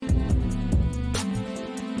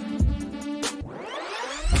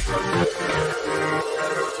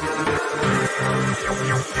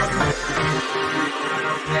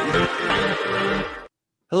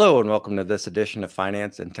Hello and welcome to this edition of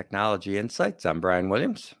Finance and Technology Insights. I'm Brian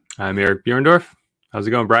Williams. I'm Eric Bjorndorf. How's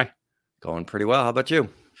it going, Bri? Going pretty well. How about you?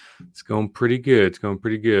 It's going pretty good.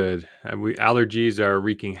 Allergies are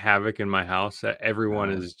wreaking havoc in my house.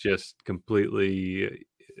 Everyone is just completely,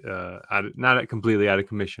 not completely out of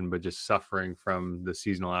commission, but just suffering from the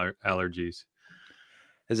seasonal allergies.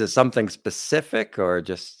 Is it something specific or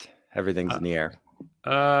just everything's in the air?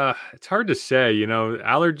 It's hard to say. You know,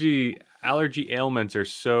 allergy ailments are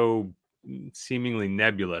so seemingly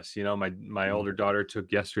nebulous. You know, my older daughter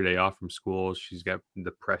took yesterday off from school. She's got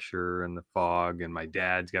the pressure and the fog, and my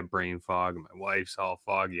dad's got brain fog, and my wife's all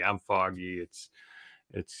foggy. I'm foggy.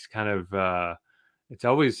 It's kind of it's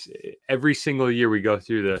always every single year we go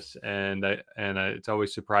through this, and it's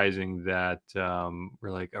always surprising that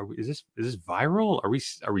we're like, is this viral?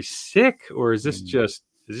 Are we sick, or is this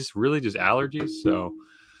really just allergies? So,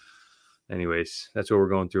 anyways, that's what we're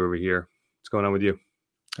going through over here. What's going on with you?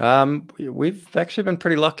 We've actually been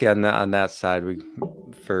pretty lucky on that side.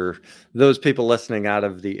 For those people listening out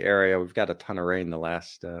of the area, we've got a ton of rain the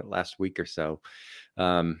last week or so.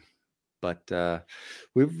 But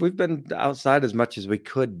we've been outside as much as we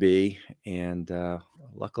could be, and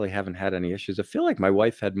luckily haven't had any issues. I feel like my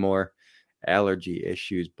wife had more allergy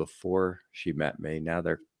issues before she met me. Now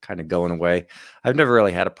they're kind of going away. I've never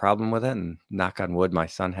really had a problem with it, and knock on wood, my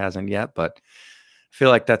son hasn't yet, but I feel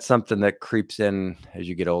like that's something that creeps in as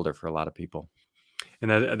you get older for a lot of people.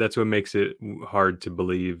 And that's what makes it hard to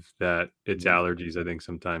believe that it's allergies. I think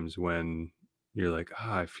sometimes when you're like,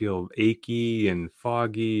 I feel achy and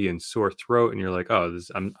foggy and sore throat, and you're like,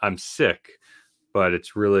 I'm sick, but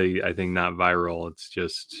it's really, I think, not viral. It's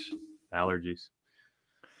just allergies.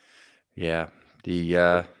 Yeah.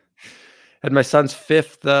 And my son's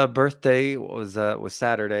 5th birthday was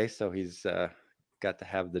Saturday, so he's got to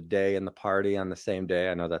have the day and the party on the same day.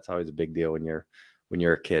 I know that's always a big deal when you're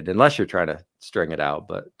a kid, unless you're trying to string it out.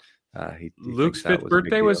 But Luke's 5th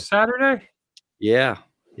birthday was Saturday. Yeah.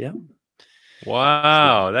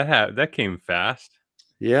 Wow, that came fast.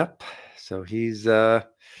 Yep. So he's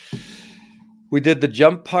we did the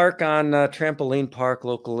jump park on Trampoline Park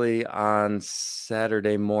locally on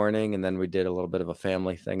Saturday morning, and then we did a little bit of a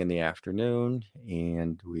family thing in the afternoon,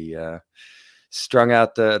 and we strung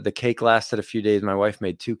out the cake. Lasted a few days. My wife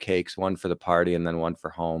made 2 cakes, one for the party and then one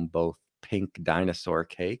for home, both pink dinosaur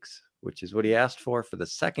cakes, which is what he asked for the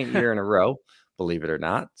second year in a row, believe it or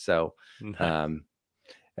not. So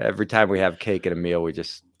every time we have cake at a meal, we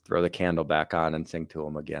just throw the candle back on and sing to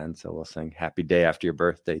him again. So we'll sing happy day after your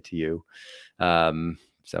birthday to you.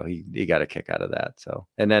 So he got a kick out of that. So,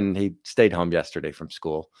 and then he stayed home yesterday from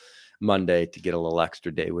school Monday to get a little extra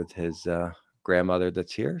day with his grandmother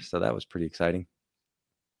that's here. So that was pretty exciting.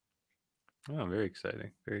 Oh, very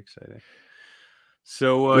exciting. Very exciting.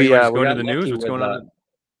 So you want to go into the news? What's going on?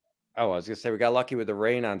 I was going to say we got lucky with the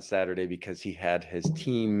rain on Saturday because he had his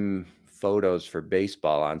team photos for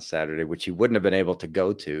baseball on Saturday, which he wouldn't have been able to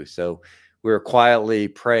go to. So we were quietly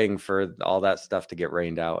praying for all that stuff to get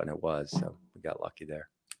rained out, and it was. So we got lucky there.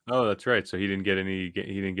 Oh, that's right. So he didn't get any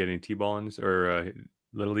T-ball in or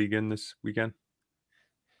Little League in this weekend?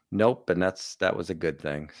 Nope, and that was a good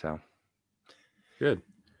thing. So good.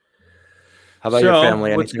 How about your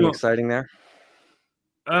family? Anything exciting there?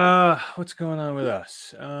 What's going on with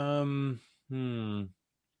us?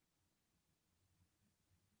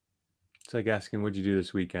 It's like asking, what'd you do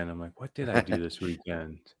this weekend? I'm like, what did I do this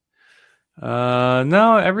weekend?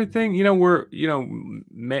 No, everything,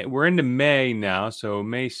 we're into May now. So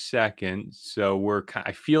May 2nd. So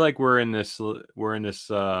I feel like we're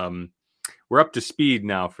up to speed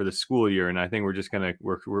now for the school year. And I think we're just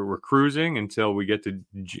we're cruising until we get to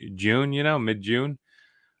June, mid-June.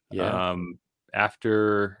 Yeah.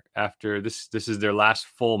 After this is their last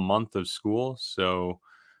full month of school. So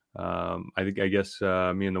I guess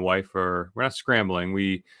me and the wife we're not scrambling.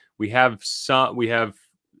 We have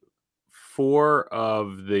 4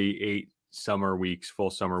 of the 8 full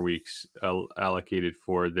summer weeks allocated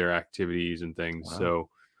for their activities and things. Wow. So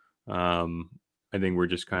I think we're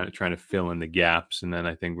just kind of trying to fill in the gaps, and then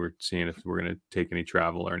I think we're seeing if we're going to take any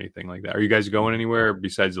travel or anything like that. Are you guys going anywhere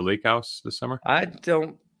besides the lake house this summer? I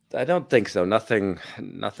don't think so. Nothing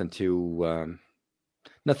too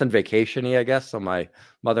nothing vacation-y, I guess. So my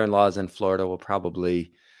mother-in-law is in Florida.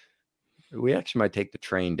 We actually might take the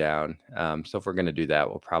train down. So if we're going to do that,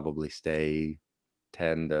 we'll probably stay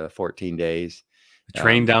 10 to 14 days. The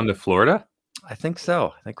train down to Florida? I think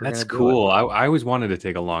so. I think that's cool. I always wanted to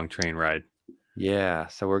take a long train ride. Yeah.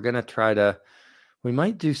 So we're going to we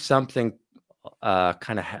might do something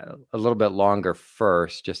kind of a little bit longer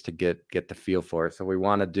first, just to get the feel for it. So we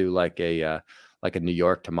want to do like a New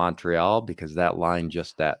York to Montreal, because that line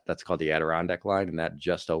that's called the Adirondack line, and that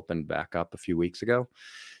just opened back up a few weeks ago.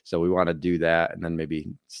 So we want to do that, and then maybe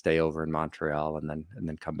stay over in Montreal, and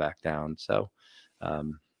then come back down. So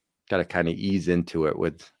got to kind of ease into it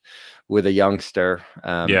with a youngster.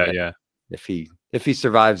 Yeah. If he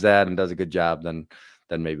survives that and does a good job, then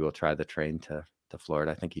maybe we'll try the train to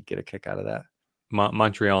Florida. I think he'd get a kick out of that.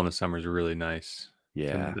 Montreal in the summer is really nice.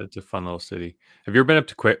 Yeah, it's a fun little city. Have you ever been up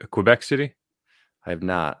to Quebec City? I have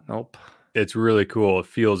not. Nope. It's really cool. It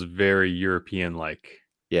feels very European like.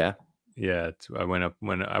 Yeah. Yeah, I went up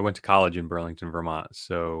when I went to college in Burlington, Vermont,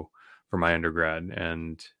 so for my undergrad,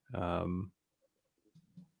 and I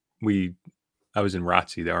was in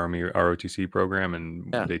ROTC, the Army ROTC program,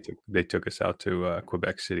 and they took us out to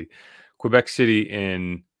Quebec City. Quebec City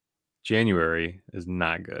in January is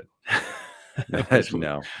not good.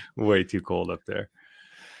 No, way too cold up there.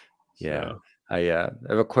 Yeah. So. I have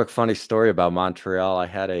a quick funny story about Montreal. I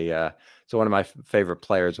had so one of my favorite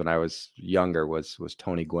players when I was younger was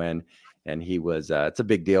Tony Gwynn, and he was it's a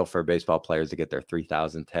big deal for baseball players to get their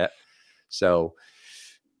 3,000th hit. So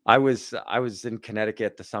I was in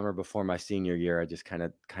Connecticut the summer before my senior year. I just kind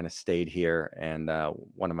of stayed here, and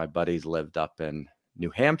one of my buddies lived up in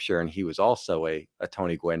New Hampshire, and he was also a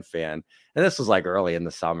Tony Gwynn fan. And this was like early in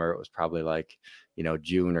the summer. It was probably like,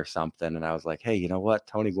 June or something. And I was like, hey, you know what?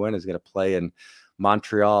 Tony Gwynn is going to play in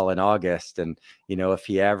Montreal in August. And, if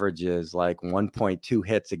he averages like 1.2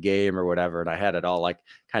 hits a game or whatever, and I had it all like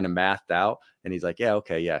kind of mathed out. And he's like, yeah,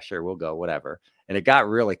 okay, yeah, sure, we'll go, whatever. And it got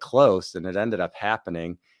really close, and it ended up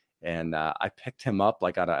happening. And I picked him up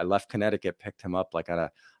I left Connecticut, picked him up like on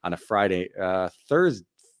a Friday,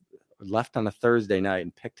 left on a Thursday night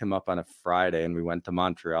and picked him up on a Friday, and we went to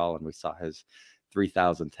Montreal and we saw his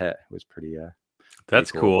 3,000th hit. It was pretty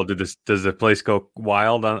that's cool. Does the place go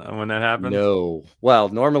wild when that happens? No. Well,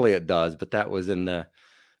 normally it does, but that was in the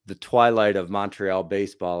twilight of Montreal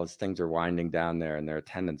baseball, as things are winding down there, and their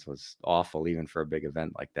attendance was awful even for a big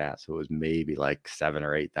event like that. So it was maybe like 7,000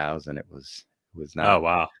 or 8,000. It was not. Oh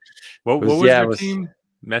wow. What was their team?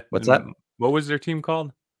 What's that? What was their team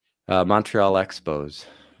called? Montreal Expos.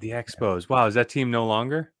 The Expos. Wow, is that team no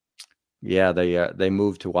longer? Yeah, they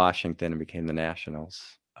moved to Washington and became the Nationals.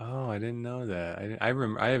 Oh, I didn't know that. I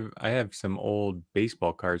remember. I have some old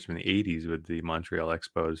baseball cards from the '80s with the Montreal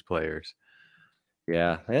Expos players.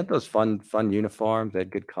 Yeah, they had those fun uniforms. They had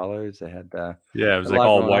good colors. They had it was like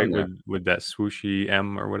all white with that swooshy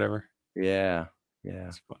M or whatever. Yeah.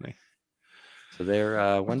 It's funny. So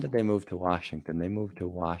they're when did they move to Washington? They moved to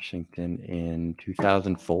Washington in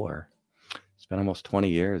 2004. It's been almost 20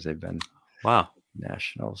 years they've been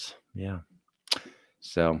Nationals. Yeah.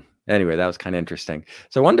 So anyway, that was kind of interesting.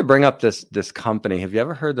 So I wanted to bring up this company. Have you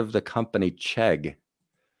ever heard of the company Chegg?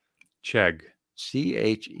 Chegg.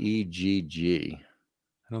 Chegg.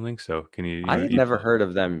 I don't think so. Can you? I had never heard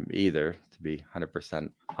of them either, to be 100%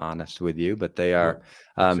 honest with you. But they are.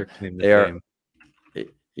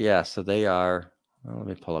 Yeah. So they are. Well, let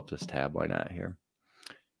me pull up this tab. Why not here?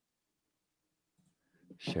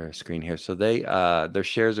 Share a screen here. So they their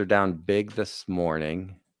shares are down big this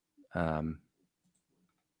morning. The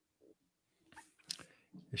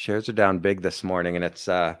shares are down big this morning, and it's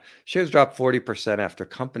shares dropped 40% after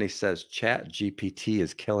company says ChatGPT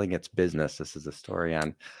is killing its business. This is a story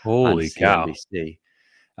on CNBC.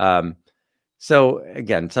 So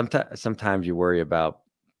again, sometimes you worry about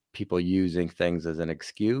people using things as an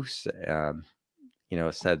excuse.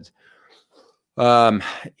 It says, in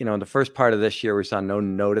the first part of this year, we saw no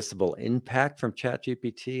noticeable impact from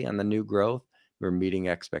ChatGPT on the new growth. We're meeting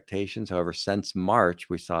expectations. However, since March,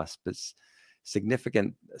 we saw a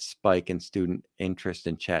significant spike in student interest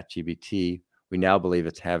in ChatGPT. We now believe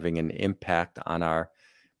it's having an impact on our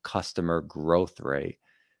customer growth rate.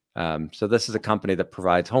 So this is a company that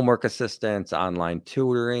provides homework assistance, online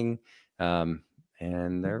tutoring,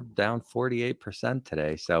 and they're down 48%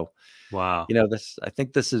 today. So, wow. I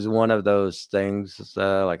think this is one of those things,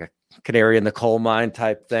 like a canary in the coal mine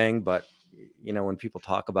type thing. But, when people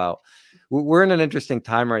talk about, we're in an interesting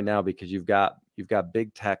time right now because you've got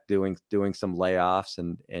big tech doing some layoffs,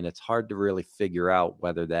 and it's hard to really figure out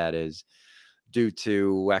whether that is due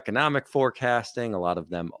to economic forecasting, a lot of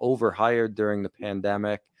them overhired during the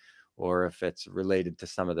pandemic, or if it's related to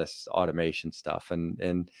some of this automation stuff.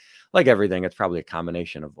 And like everything, it's probably a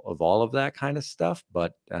combination of all of that kind of stuff.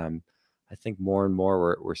 But I think more and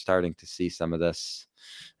more we're starting to see some of this.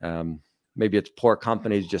 Maybe it's poor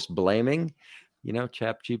companies just blaming,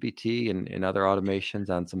 ChatGPT and other automations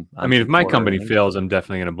on some. If my company fails, I'm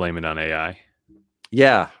definitely going to blame it on AI.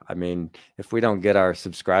 Yeah, I mean, if we don't get our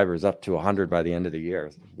subscribers up to 100 by the end of the year,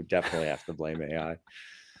 we definitely have to blame AI.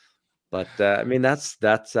 But I mean, I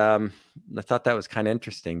thought that was kind of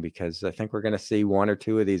interesting because I think we're going to see one or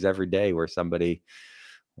two of these every day where somebody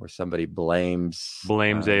blames,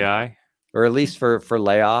 AI. or at least for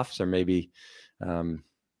layoffs, or maybe,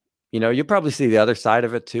 you'll probably see the other side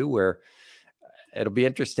of it too, where it'll be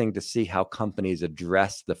interesting to see how companies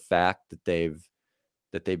address the fact that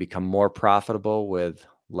they become more profitable with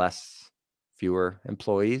fewer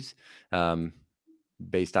employees,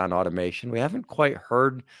 based on automation. We haven't quite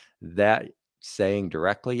heard that saying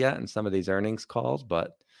directly yet in some of these earnings calls,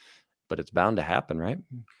 but it's bound to happen, right?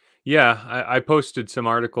 Yeah, I posted some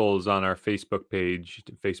articles on our Facebook page,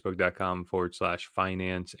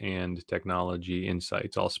 facebook.com/finance and technology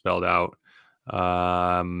insights, all spelled out.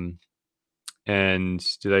 And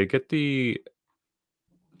did I get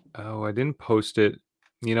I didn't post it.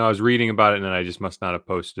 I was reading about it and then I just must not have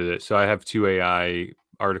posted it. So I have two AI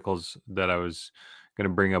articles that I was going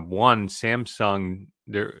to bring up. One, Samsung,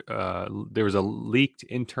 there was a leaked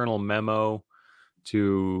internal memo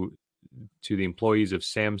to the employees of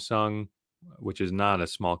Samsung, which is not a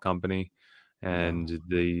small company. And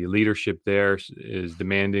the leadership there is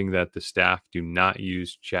demanding that the staff do not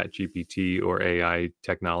use ChatGPT or AI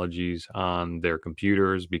technologies on their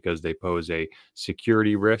computers because they pose a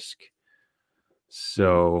security risk.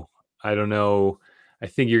 So I don't know. I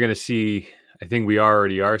think you're going to see, I think we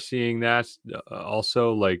already are seeing that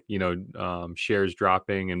also, like, shares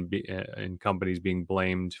dropping and companies being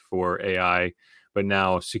blamed for AI. But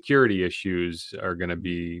now security issues are going to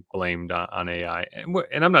be blamed on AI.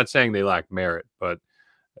 And I'm not saying they lack merit, but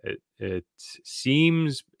it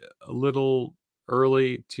seems a little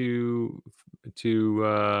early to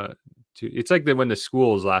it's like that when the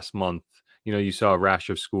schools last month, you saw a rash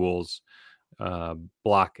of schools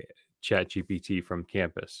block ChatGPT from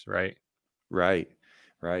campus, right? Right.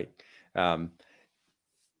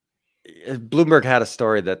 Bloomberg had a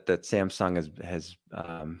story that Samsung has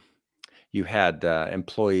you had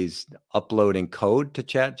employees uploading code to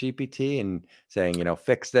ChatGPT and saying,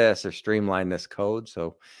 fix this or streamline this code.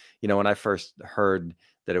 So, when I first heard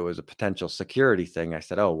that it was a potential security thing, I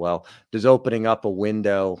said, oh, well, does opening up a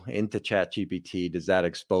window into ChatGPT, does that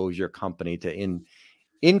expose your company to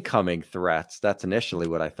incoming threats? That's initially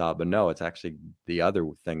what I thought, but no, it's actually the other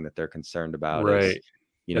thing that they're concerned about is, Right.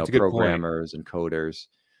 That's a good point. programmers and coders.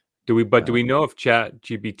 Do we know if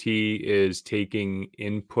ChatGPT is taking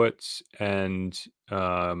inputs and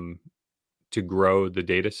to grow the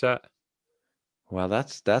data set? Well,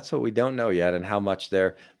 that's what we don't know yet, and how much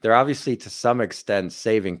they're obviously to some extent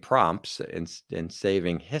saving prompts and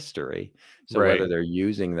saving history. So Right. whether they're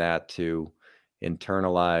using that to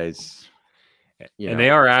internalize, And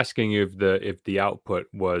they are asking you if the output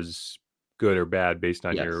was good or bad based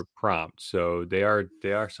on yes, your prompt. So they are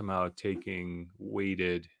somehow taking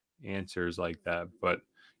weighted answers like that. But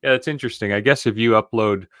yeah, that's interesting. I guess if you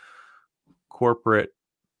upload corporate,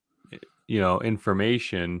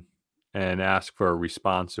 information and ask for a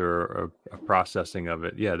response or a processing of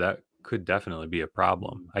it, yeah, that could definitely be a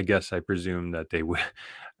problem. I guess I presume that they would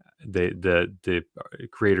the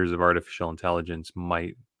creators of artificial intelligence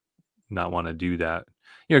might not want to do that,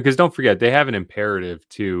 because don't forget they have an imperative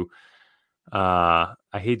to I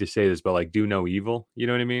hate to say this, but like, do no evil, you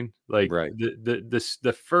know what I mean? Like right,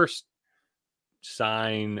 the first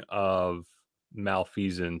sign of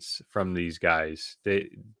malfeasance from these guys,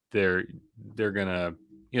 they're gonna,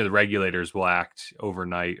 the regulators will act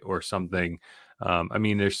overnight or something. I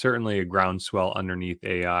mean, there's certainly a groundswell underneath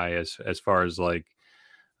AI as far as like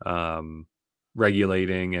um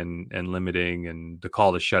regulating and limiting and the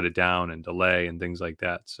call to shut it down and delay and things like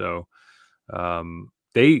that. So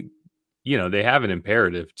they they have an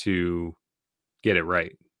imperative to get it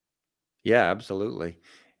right. yeah, absolutely.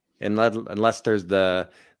 And unless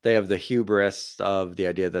they have the hubris of the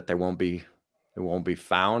idea that it won't be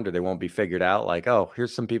found, or they won't be figured out. Like, oh,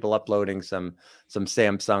 here's some people uploading some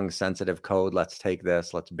Samsung sensitive code. Let's take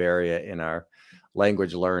this, let's bury it in our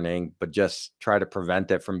language learning, but just try to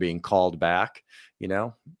prevent it from being called back.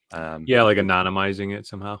 Yeah, like anonymizing it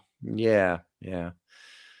somehow. Yeah.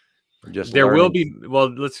 Just There will learning. be,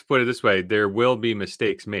 well, let's put it this way, there will be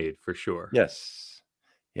mistakes made for sure. Yes.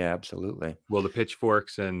 Yeah, absolutely. Will the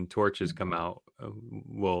pitchforks and torches come out?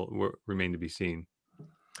 Will remain to be seen.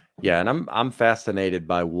 Yeah, and I'm fascinated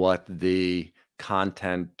by what the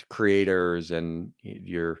content creators and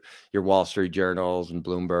your Wall Street Journals and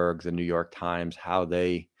Bloomberg's and New York Times, how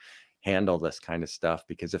they handle this kind of stuff.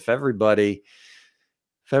 Because if everybody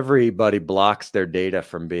blocks their data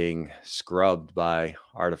from being scrubbed by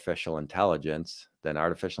artificial intelligence, then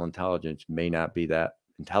artificial intelligence may not be that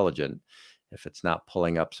intelligent if it's not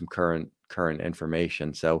pulling up some current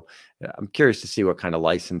information. So I'm curious to see what kind of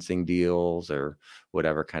licensing deals or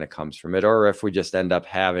whatever kind of comes from it, or if we just end up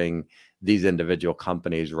having these individual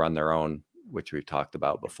companies run their own, which we've talked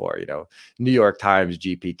about before, New York Times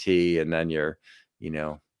GPT, and then you're,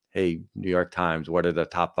 hey, New York Times, what are the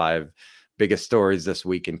top 5 biggest stories this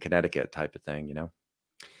week in Connecticut type of thing,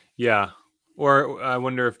 Yeah. Or I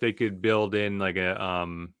wonder if they could build in like are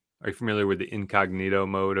you familiar with the incognito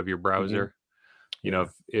mode of your browser? Yeah.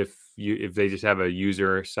 If they just have a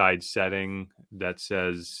user side setting that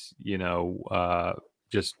says,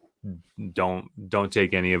 just don't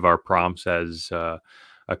take any of our prompts as a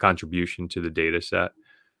contribution to the data set.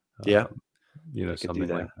 Yeah. Something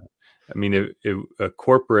like that. I mean, a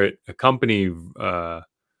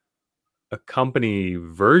company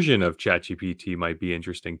version of ChatGPT might be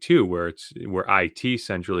interesting too, where IT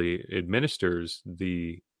centrally administers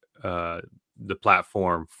the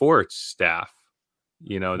platform for its staff.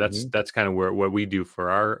 That's kind of what we do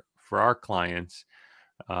for our clients,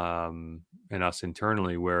 and us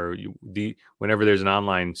internally, where whenever there's an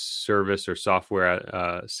online service or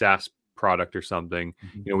software, SaaS product or something,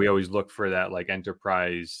 we always look for that like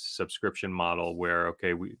enterprise subscription model where,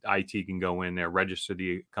 IT can go in there, register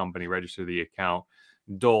the company, register the account,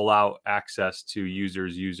 dole out access to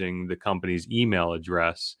users using the company's email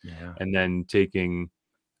address, and then taking,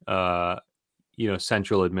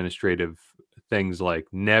 central administrative things like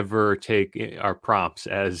never take our prompts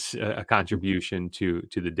as a contribution to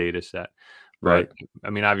the data set. Right. But,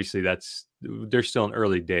 I mean, obviously they're still in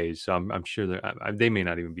early days, so I'm sure they may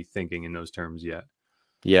not even be thinking in those terms yet.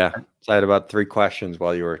 Yeah. So I had about 3 questions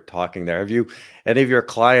while you were talking there. Have any of your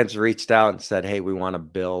clients reached out and said, hey, we want to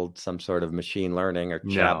build some sort of machine learning or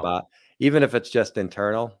chatbot, even if it's just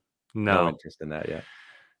internal? No interest in that yet.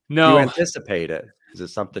 No. Do you anticipate it? Is it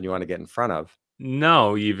something you want to get in front of?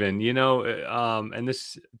 No, even, and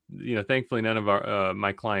this, thankfully none of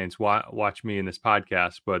my clients watch me in this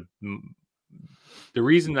podcast, but the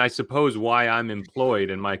reason I suppose why I'm employed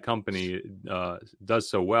and my company does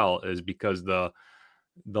so well is because the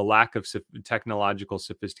lack of technological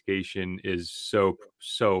sophistication is so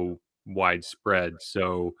widespread.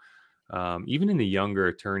 So even in the younger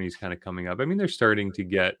attorneys kind of coming up, I mean, they're starting to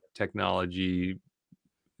get technology.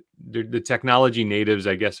 The technology natives,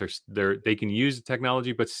 I guess, they can use the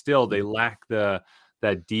technology, but still they lack that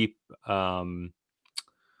deep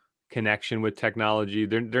connection with technology.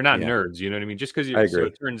 They're not nerds, you know what I mean? Just because so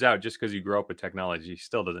it turns out just because you grow up with technology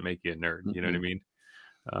still doesn't make you a nerd. You know what I mean?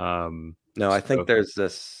 No, I think there's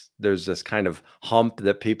this kind of hump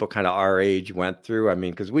that people kind of our age went through. I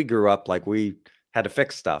mean, because we grew up like we had to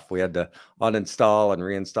fix stuff. We had to uninstall and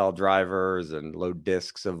reinstall drivers and load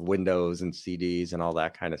disks of Windows and CDs and all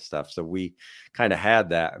that kind of stuff. So we kind of had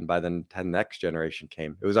that. And by the next generation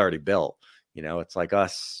came, it was already built. It's like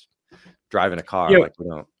us driving a car. Like we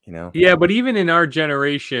don't, Yeah, but even in our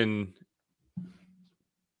generation,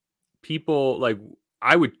 people like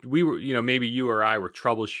we were, maybe you or I were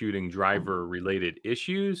troubleshooting driver related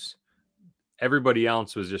issues. Everybody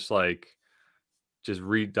else was just like,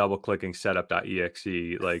 double clicking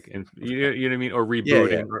setup.exe, like, and you know what I mean? Or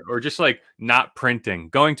rebooting, or just like not printing,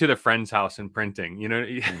 going to the friend's house and printing, you know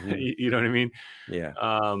what I mean? Yeah.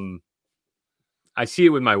 I see it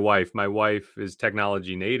with my wife. My wife is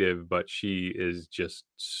technology native, but she is just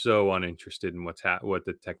so uninterested in what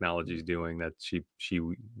the technology is doing that she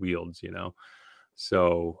wields,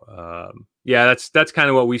 So that's kind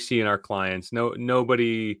of what we see in our clients.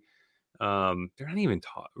 Nobody. They're not even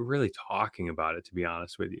really talking about it, to be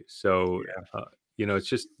honest with you. So, it's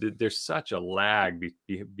just there's such a lag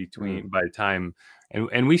between by the time,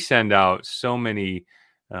 and we send out so many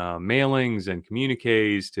mailings and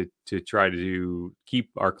communiques to try to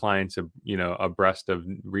keep our clients, abreast of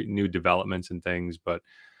new developments and things. But,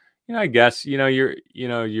 I guess, you're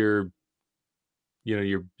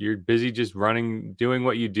busy just doing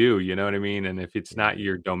what you do, you know what I mean? And if it's not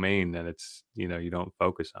your domain, then it's, you don't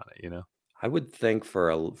focus on it, I would think for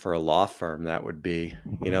a law firm that would be,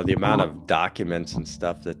 the amount of documents and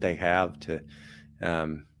stuff that they have to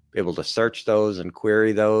be able to search those and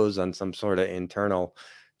query those on some sort of internal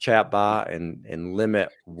chat bot and limit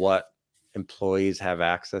what employees have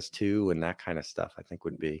access to and that kind of stuff, I think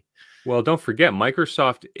would be. Well, don't forget,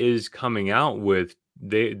 Microsoft is coming out with,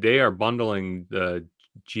 they are bundling the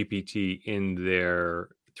GPT in their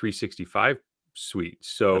 365 suite.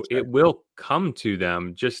 So it will come to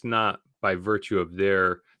them, just not by virtue of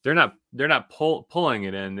they're not pulling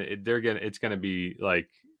it in. It's going to be like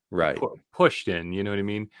pushed in, you know what I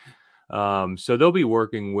mean? So they'll be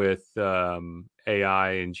working with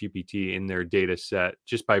AI and GPT in their data set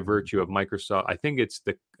just by virtue of Microsoft. I think it's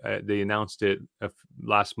they announced it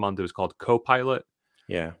last month. It was called Copilot.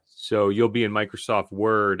 Yeah. So you'll be in Microsoft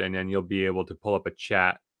Word, and then you'll be able to pull up a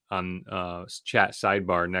chat on chat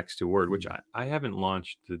sidebar next to Word, which I haven't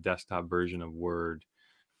launched the desktop version of Word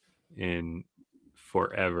in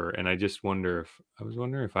forever, and I was wondering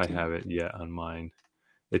if I have it yet on mine.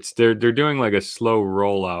 They're doing like a slow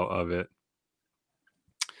rollout of it.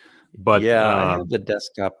 But yeah, I have the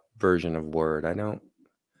desktop version of Word. I don't.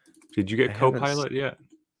 Did you get Copilot yet?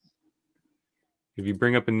 If you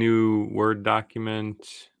bring up a new Word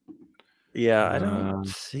document, yeah, I don't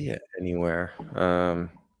see it anywhere.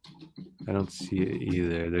 I don't see it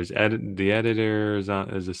either. There's the editor is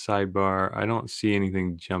as a sidebar. I don't see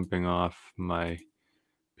anything jumping off my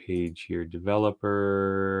page here.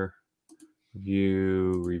 Developer,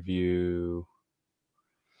 view, review.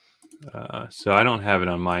 So I don't have it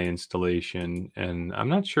on my installation, and I'm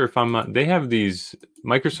not sure if they have these.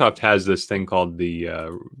 Microsoft has this thing called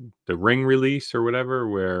the Ring release or whatever,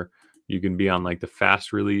 where you can be on like the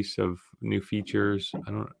fast release of new features.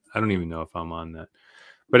 I don't even know if I'm on that.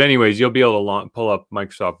 But anyways, you'll be able to pull up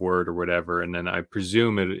Microsoft Word or whatever, and then I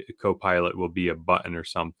presume Copilot will be a button or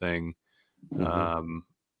something. Oh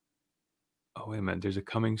wait a minute, there's a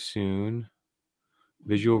coming soon.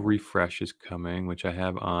 Visual refresh is coming, which I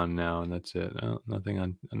have on now, and that's it. Nothing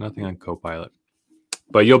on Copilot.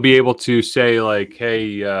 But you'll be able to say like,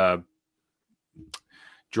 "Hey,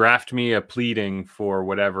 draft me a pleading for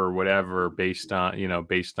whatever, based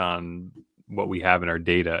on what we have in our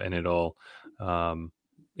data," and it'll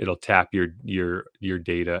tap your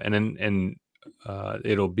data, and then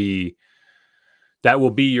that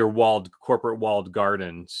will be your corporate walled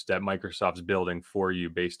gardens that Microsoft's building for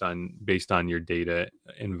you based on your data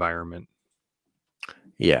environment.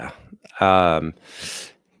 Yeah.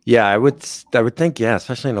 Yeah, I would think, yeah,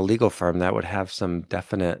 especially in a legal firm, that would have some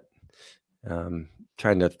definite,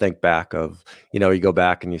 trying to think back of, you go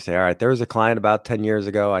back and you say, all right, there was a client about 10 years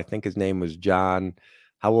ago. I think his name was John.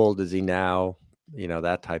 How old is he now?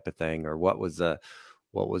 That type of thing. Or what was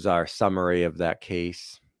our summary of that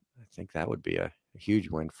case? I think that would be a huge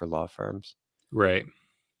win for law firms. Right.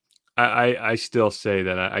 I still say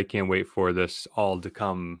that I can't wait for this all to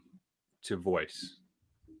come to voice.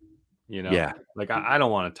 Yeah. Like I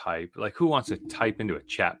don't want to type. Like, who wants to type into a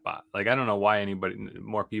chat bot? Like, I don't know why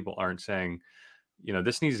more people aren't saying,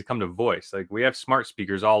 this needs to come to voice. Like, we have smart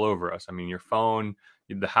speakers all over us. I mean, your phone,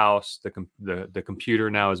 the house, the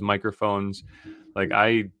computer now is microphones. Like,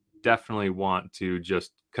 I definitely want to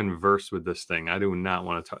just converse with this thing. I do not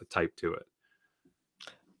want to type to it.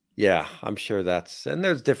 Yeah, I'm sure and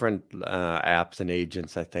there's different apps and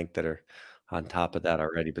agents, I think, that are on top of that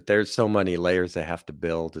already. But there's so many layers they have to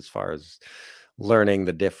build as far as learning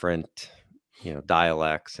the different,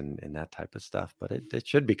 dialects and that type of stuff. But it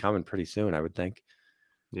should be coming pretty soon, I would think.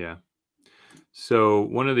 Yeah. So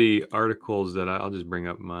one of the articles that I'll just bring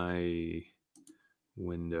up my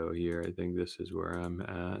window here. I think this is where I'm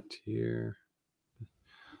at here.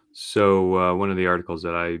 So one of the articles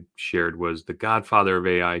that I shared was "The Godfather of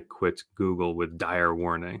AI quits Google with dire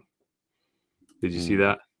warning." Did you see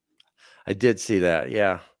that? I did see that.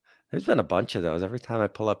 Yeah. There's been a bunch of those. Every time I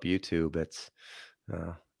pull up YouTube, it's,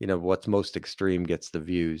 what's most extreme gets the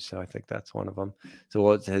views. So I think that's one of them. So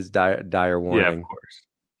what's his dire warning? Yeah, of course.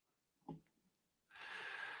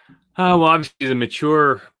 Well, obviously he's a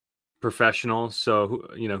mature professional. So,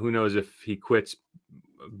 who knows if he quits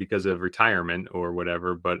because of retirement or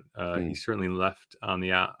whatever, but he certainly left on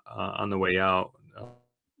the way out.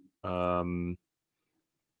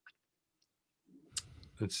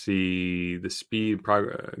 Let's see the speed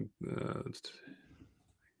progress.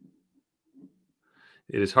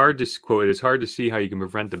 It is hard to quote. It is hard to see how you can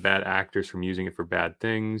prevent the bad actors from using it for bad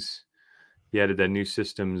things. He added that new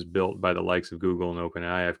systems built by the likes of Google and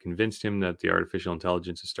OpenAI have convinced him that the artificial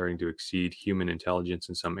intelligence is starting to exceed human intelligence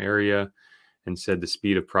in some area, and said the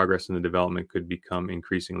speed of progress in the development could become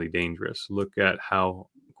increasingly dangerous. Look at how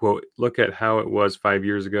it was 5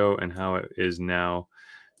 years ago and how it is now.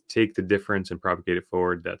 Take the difference and propagate it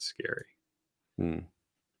forward. That's scary.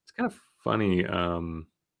 It's kind of funny.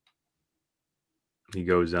 He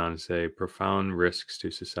goes on to say profound risks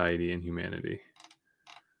to society and humanity.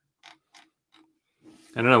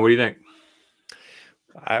 I don't know. What do you think?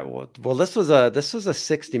 Well, this was a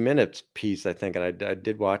 60 minutes piece, I think, and I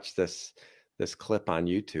did watch this clip on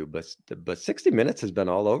YouTube, but 60 Minutes has been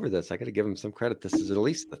all over this. I got to give them some credit. This is at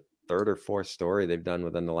least the third or fourth story they've done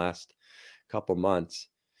within the last couple months.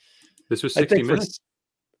 This was 60 Minutes.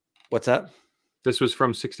 What's that? This was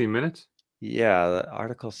from 60 Minutes. Yeah, the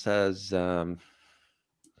article says He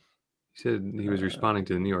said he was responding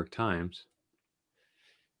to the New York Times.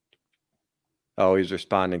 oh, he's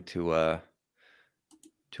responding to a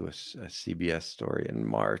CBS story in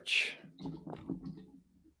March.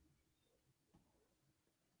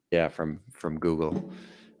 Yeah, from Google.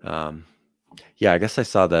 Yeah, I guess I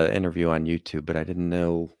saw the interview on YouTube, but I didn't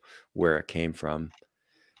know where it came from.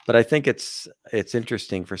 But I think it's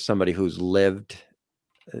interesting for somebody who's lived.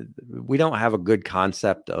 We don't have a good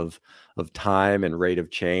concept of time and rate of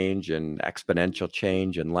change and exponential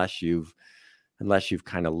change unless you've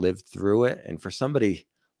kind of lived through it. And for somebody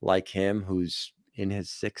like him who's in his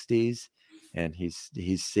 60s and he's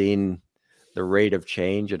seen the rate of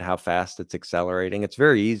change and how fast it's accelerating, it's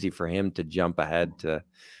very easy for him to jump ahead to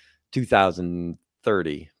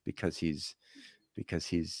 2030 because he's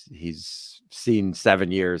seen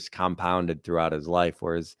 7 years compounded throughout his life,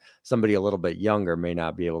 whereas somebody a little bit younger may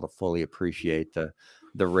not be able to fully appreciate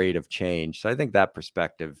the rate of change. So I think that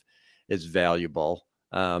perspective is valuable.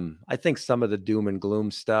 I think some of the doom and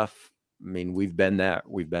gloom stuff, I mean, we've been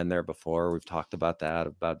there before. We've talked about that,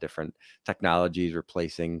 about different technologies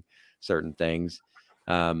replacing certain things.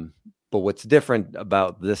 But what's different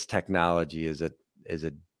about this technology is it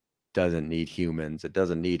doesn't need humans. It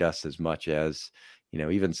doesn't need us as much as,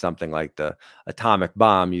 even something like the atomic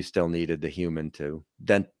bomb, you still needed the human to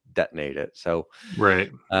detonate it. So,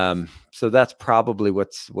 Right. so that's probably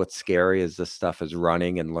what's scary, is this stuff is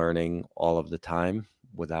running and learning all of the time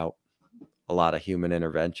without a lot of human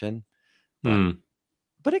intervention. But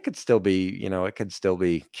but it could still be, it could still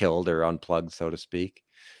be killed or unplugged, so to speak.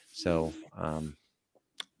 So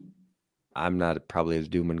I'm not probably as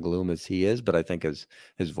doom and gloom as he is, but I think his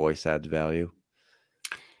voice adds value.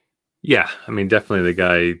 Yeah, I mean, definitely the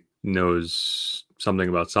guy knows something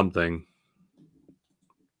about something,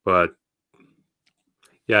 but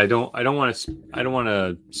yeah, I don't want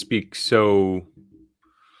to speak so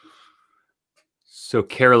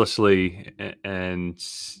carelessly and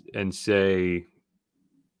say,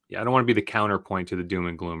 yeah, I don't want to be the counterpoint to the doom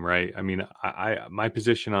and gloom, right? I mean, I my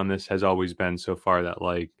position on this has always been so far that,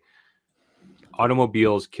 like,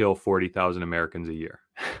 automobiles kill 40,000 Americans a year.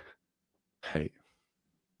 Right.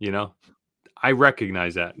 I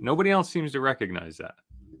recognize that. Nobody else seems to recognize that.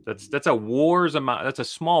 That's a wars amount. That's a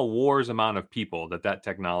small wars amount of people that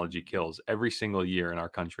technology kills every single year in our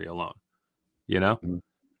country alone. Yeah.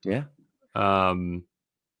 AI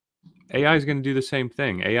is going to do the same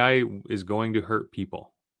thing. AI is going to hurt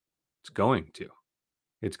people. It's going to.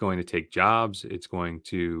 It's going to take jobs. It's going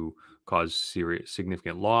to cause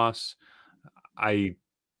significant loss. I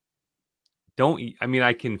don't. I mean,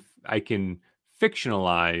 I can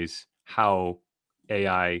fictionalize how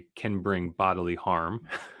AI can bring bodily harm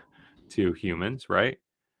to humans, right?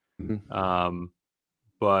 Mm-hmm.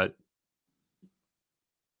 But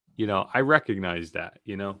I recognize that,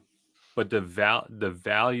 but the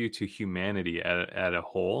value to humanity at a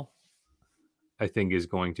whole, I think, is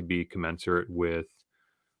going to be commensurate with,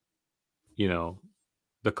 the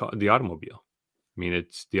automobile. I mean,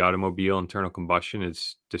 it's the automobile internal combustion.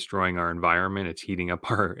 It's destroying our environment. It's heating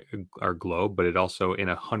up our globe, but it also, in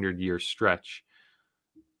 100-year stretch,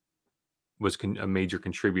 was a major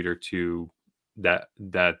contributor to that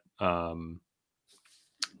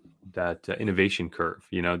innovation curve,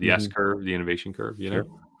 the S curve, the innovation curve, Sure.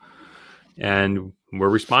 and we're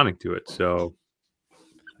responding to it. So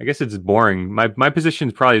I guess it's boring. My position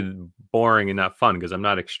is probably boring and not fun because I'm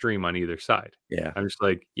not extreme on either side. Yeah. I'm just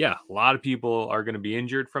like, yeah, a lot of people are going to be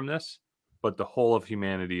injured from this, but the whole of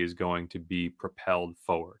humanity is going to be propelled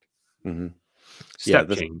forward. Mm-hmm. Step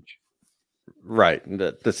change. Right.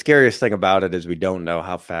 The scariest thing about it is we don't know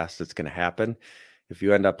how fast it's going to happen. If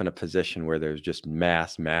you end up in a position where there's just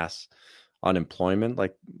mass unemployment,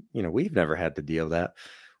 like, we've never had to deal with that.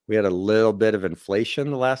 We had a little bit of inflation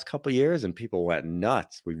the last couple of years and people went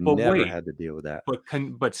nuts. We've never had to deal with that.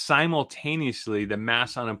 But simultaneously, the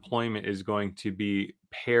mass unemployment is going to be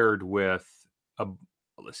paired with a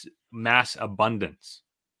mass abundance.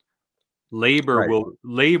 Labor will.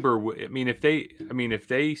 I mean, if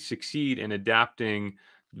they succeed in adapting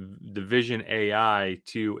the Vision AI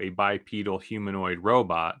to a bipedal humanoid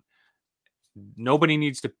robot, nobody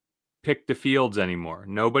needs to pick the fields anymore.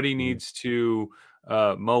 Nobody needs to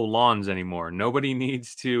mow lawns anymore. Nobody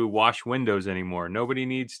needs to wash windows anymore. Nobody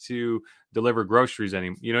needs to deliver groceries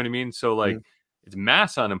anymore. You know what I mean? So, like, it's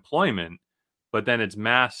mass unemployment, but then it's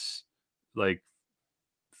mass, like,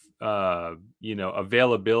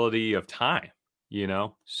 availability of time,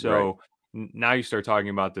 so now you start talking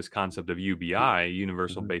about this concept of UBI,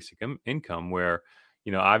 universal basic income, where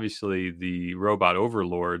obviously the robot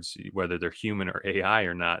overlords, whether they're human or AI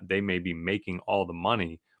or not, they may be making all the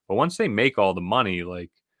money. But once they make all the money,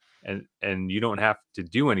 like, and you don't have to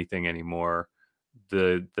do anything anymore,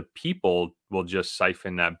 the people will just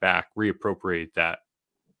siphon that back, reappropriate that.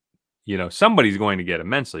 Somebody's going to get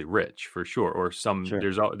immensely rich for sure, or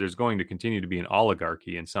Sure. there's going to continue to be an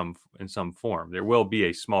oligarchy in some form. There will be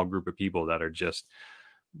a small group of people that are just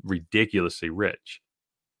ridiculously rich.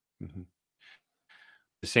 Hmm.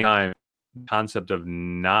 At the same time, concept of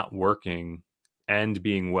not working and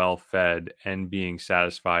being well fed and being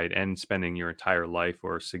satisfied and spending your entire life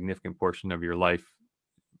or a significant portion of your life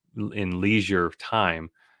in leisure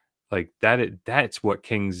time, like that's what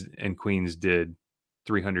kings and queens did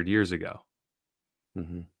 300 years ago.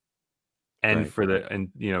 Hmm. And Right. for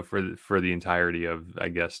the entirety of, I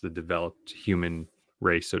guess, the developed human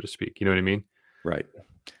race, so to speak. You know what I mean? Right.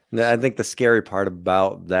 I think the scary part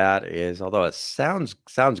about that is, although it sounds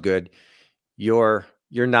good, you're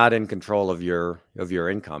not in control of your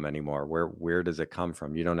income anymore. Where does it come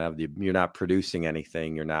from? You're not producing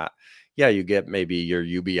anything. You're not. Yeah, you get maybe your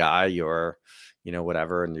UBI or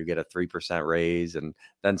whatever, and you get a 3% raise, and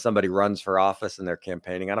then somebody runs for office and they're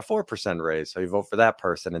campaigning on a 4% raise, so you vote for that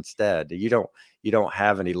person instead. You don't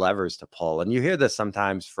have any levers to pull, and you hear this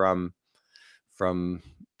sometimes from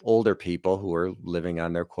older people who are living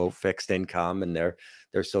on their quote fixed income and their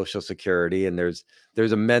social security. And there's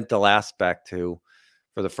a mental aspect to,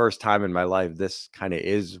 for the first time in my life, this kind of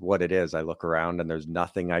is what it is. I look around and there's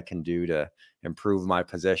nothing I can do to improve my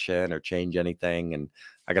position or change anything, and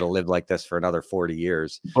I got to live like this for another 40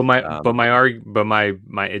 years. But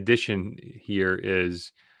my addition here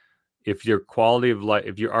is, if your quality of life,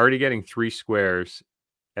 if you're already getting 3 squares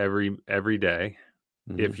every day,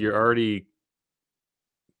 Mhm. if you're already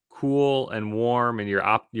cool and warm and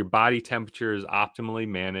your body temperature is optimally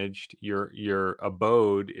managed, your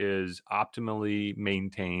abode is optimally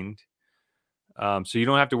maintained, so you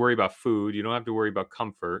don't have to worry about food, you don't have to worry about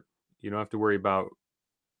comfort, you don't have to worry about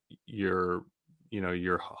your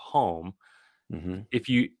your home. Mhm.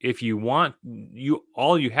 If you want,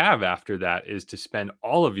 all you have after that is to spend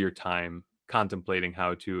all of your time contemplating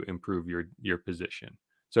how to improve your position.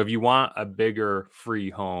 So if you want a bigger free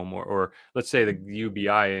home, or let's say the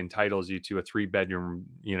UBI entitles you to a 3 bedroom,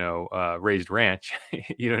 raised ranch,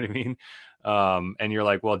 you know what I mean? And you're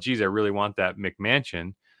like, well, geez, I really want that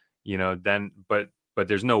McMansion, then, but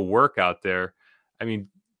there's no work out there. I mean,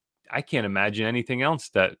 I can't imagine anything else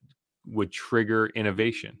that would trigger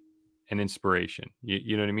innovation and inspiration.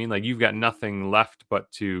 You know what I mean? Like, you've got nothing left but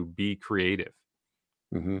to be creative.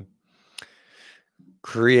 Mhm.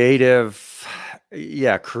 Creative,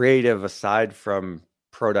 yeah, creative aside from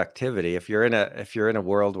productivity. If you're in a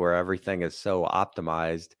world where everything is so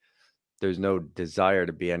optimized, there's no desire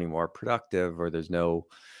to be any more productive, or there's no,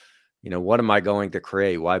 what am I going to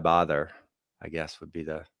create? Why bother? I guess would be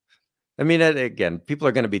the. I mean, again, people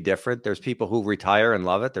are going to be different. There's people who retire and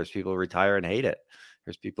love it. There's people who retire and hate it.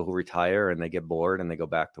 There's people who retire and they get bored and they go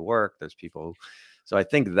back to work. There's people so I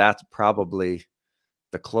think that's probably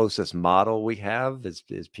the closest model we have is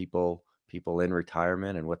people in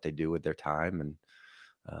retirement and what they do with their time. And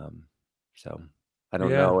um, so I don't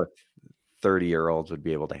Yeah, know if 30-year-olds would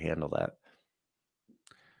be able to handle that.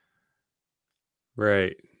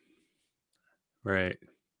 right, right.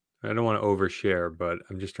 I don't want to overshare, but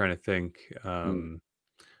I'm just trying to think. Mm,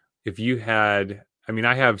 If you had, I mean,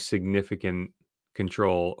 I have significant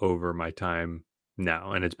control over my time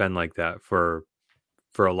now, and it's been like that for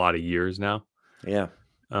a lot of years now. yeah.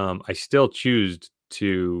 I still choose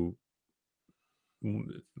to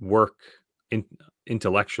work in,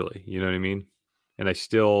 intellectually. You know what I mean? And I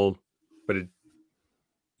still, but it,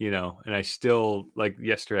 and I still, like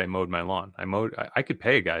yesterday, I mowed my lawn. I could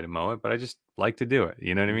pay a guy to mow it, but I just like to do it.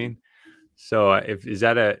 You know what I Mhm. mean? So, if is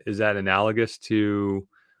that analogous to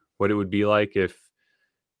what it would be like if,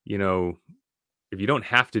 you know if you don't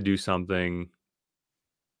have to do something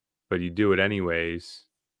but you do it anyways?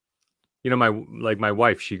 My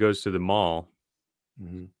wife, she goes to the mall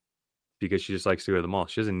Mhm. because she just likes to go to the mall.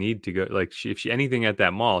 She doesn't need to go, like, if she anything at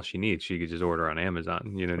that mall she needs, she could just order on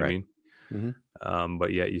Amazon. You know what I Right. mean? Hmm.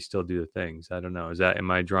 But yet you still do the things. I don't know.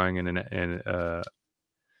 Am I drawing a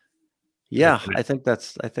Yeah, I think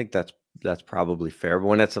that's probably fair. But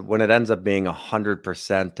when it ends up being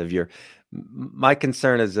 100% of my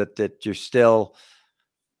concern is that you're still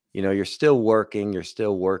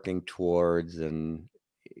working towards, and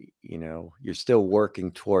you're still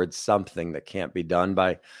working towards something that can't be done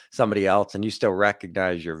by somebody else, and you still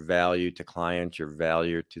recognize your value to clients, your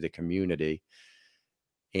value to the community,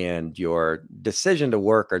 and your decision to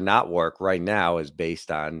work or not work right now is based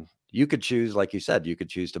on you could choose, like you said, you could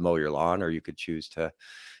choose to mow your lawn, or you could choose to,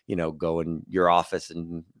 go in your office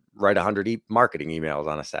and write 100 marketing emails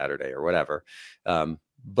on a Saturday or whatever.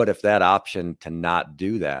 But if that option to not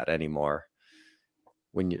do that anymore,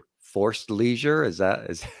 when you forced leisure, is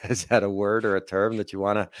that a word or a term that you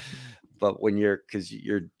want to? But because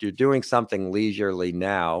you're doing something leisurely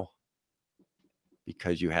now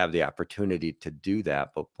because you have the opportunity to do that,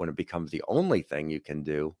 but when it becomes the only thing you can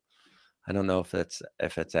do, I don't know if it's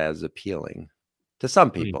as appealing to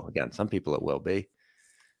some people. Again, some people it will be.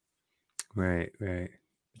 Right. But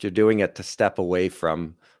you're doing it to step away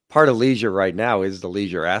from part of leisure right now is the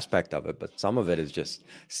leisure aspect of it, but some of it is just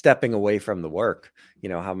stepping away from the work.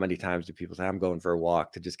 How many times do people say, I'm going for a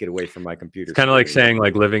walk to just get away from my computer? It's kind of like saying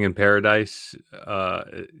like living in paradise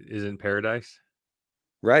isn't paradise.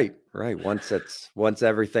 Right. Once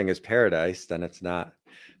everything is paradise, then it's not.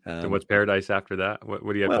 So what's paradise after that? What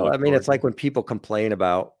do you have to Well, look I mean, it's to? like when people complain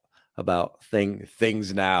about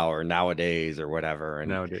things now or nowadays or whatever, and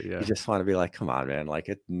Nowadays, yeah. you just want to be like, come on, man, like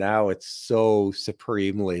it's so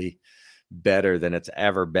supremely better than it's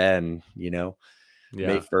ever been.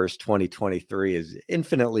 May 1st 2023 is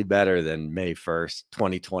infinitely better than May 1st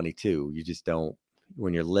 2022. You just don't,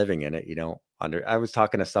 when you're living in it, you don't I was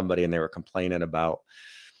talking to somebody and they were complaining about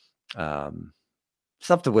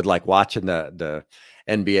something with like watching the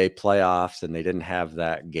NBA playoffs, and they didn't have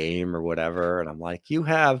that game or whatever. And I'm like, you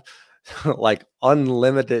have like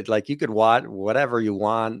unlimited, like you could watch whatever you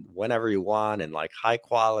want, whenever you want, and like high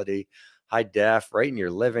quality, high def, right in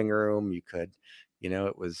your living room. You could,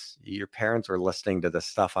 it was your parents were listening to the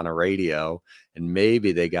stuff on a radio, and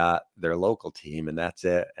maybe they got their local team, and that's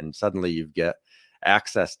it. And suddenly you get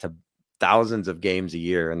access to thousands of games a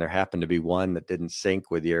year, and there happened to be one that didn't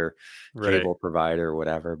sync with your cable provider or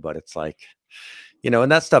whatever. But it's like,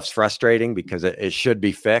 and that stuff's frustrating because it should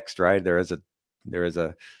be fixed, right? There is a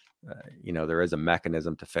there is a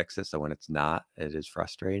mechanism to fix it. So when it's not, it is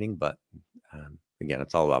frustrating. But again,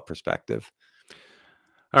 it's all about perspective.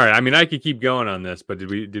 All right. I mean, I could keep going on this, but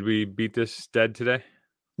did we beat this dead today?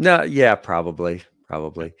 No, yeah, probably.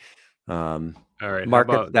 All right.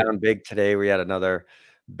 Markets down big today. We had another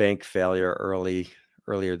bank failure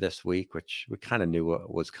earlier this week, which we kind of knew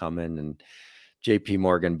what was coming, and JP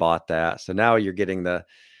Morgan bought that. So now you're getting the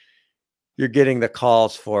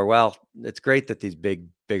calls for, well, it's great that these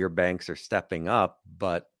bigger banks are stepping up,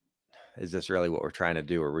 but is this really what we're trying to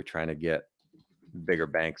do? Are we trying to get bigger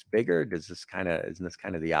banks bigger? Isn't this kind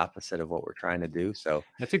of the opposite of what we're trying to do? So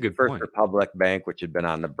that's a good First point. Republic Bank, which had been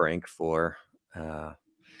on the brink for,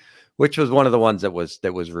 which was one of the ones that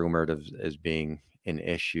was rumored as being an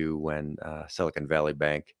issue when Silicon Valley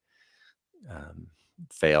Bank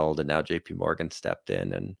failed, and now JP Morgan stepped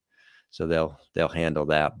in, and so they'll handle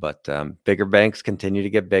that. But bigger banks continue to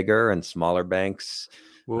get bigger, and smaller banks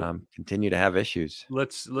continue to have issues.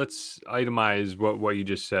 Let's itemize what you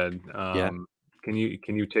just said. Can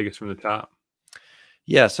you take us from the top?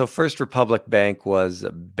 Yeah. So First Republic Bank was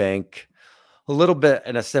a bank a little bit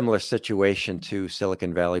in a similar situation to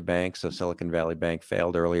Silicon Valley Bank. So Silicon Valley Bank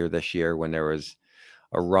failed earlier this year when there was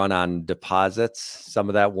a run on deposits. Some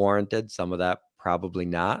of that warranted, some of that probably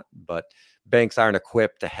not. But banks aren't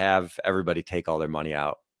equipped to have everybody take all their money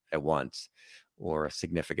out at once, or a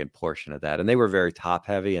significant portion of that. And they were very top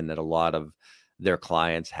heavy, and that a lot of their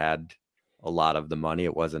clients had a lot of the money.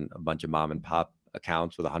 It wasn't a bunch of mom and pop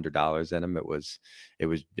accounts with $100 in them. It was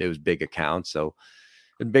big accounts. So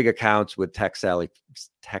big accounts with tech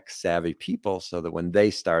savvy people, so that when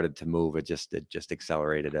they started to move, it just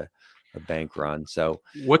accelerated a bank run. So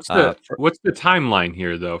what's the timeline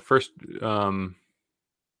here though? First,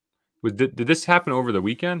 did this happen over the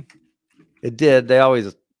weekend? It did. They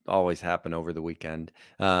always happen over the weekend.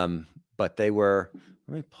 But they were,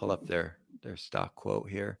 let me pull up their stock quote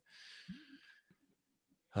here.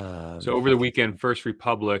 So over the weekend, First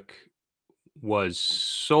Republic was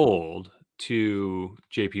sold to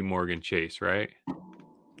JP Morgan Chase, right?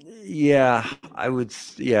 Yeah, I would.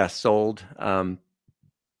 Yeah, sold.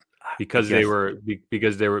 Because they were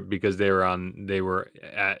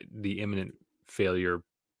at the imminent failure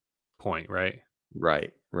point, right?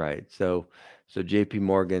 Right. So JP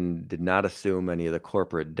Morgan did not assume any of the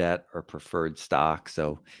corporate debt or preferred stock.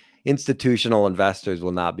 So institutional investors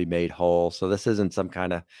will not be made whole. So this isn't some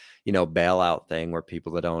kind of, bailout thing where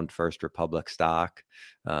people that owned First Republic stock,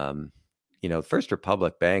 First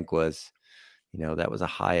Republic Bank was, that was a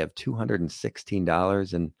high of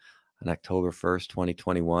 $216 on October 1st,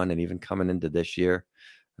 2021. And even coming into this year,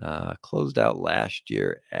 closed out last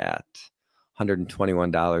year at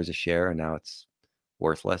 $121 a share, and now it's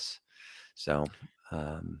worthless. So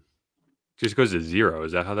just goes to zero.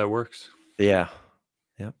 Is that how that works? Yeah.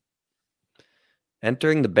 Yep.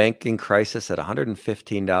 Entering the banking crisis at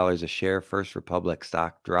 $115 a share, First Republic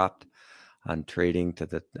stock dropped on trading to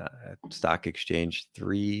the stock exchange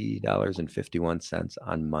 $3.51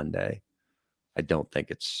 on Monday. I don't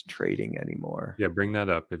think it's trading anymore. Yeah, bring that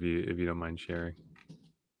up if you don't mind sharing.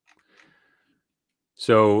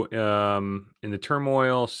 So, in the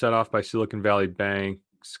turmoil set off by Silicon Valley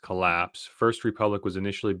Bank's collapse, First Republic was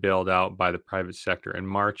initially bailed out by the private sector. In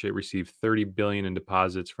March, it received $30 billion in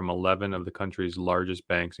deposits from 11 of the country's largest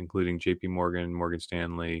banks, including J.P. Morgan, Morgan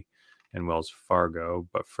Stanley, and Wells Fargo.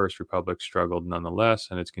 But First Republic struggled nonetheless,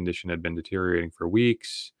 and its condition had been deteriorating for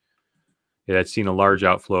weeks. It had seen a large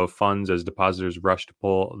outflow of funds as depositors rushed to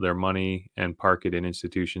pull their money and park it in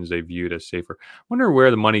institutions they viewed as safer. I wonder where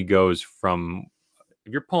the money goes from.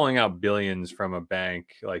 If you're pulling out billions from a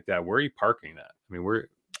bank like that, where are you parking that? I mean,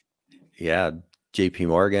 Yeah, J.P.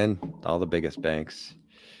 Morgan, all the biggest banks.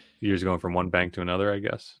 you're just going from one bank to another, I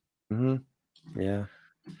guess. Mm-hmm. Yeah.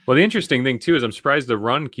 Well, the interesting thing too is I'm surprised the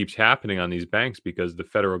run keeps happening on these banks because the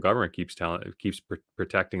federal government keeps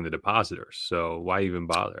protecting the depositors. So why even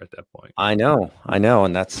bother at that point? I know,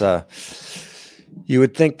 and that's you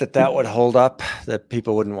would think that would hold up, that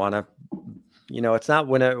people wouldn't want to. It's not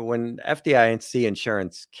when FDIC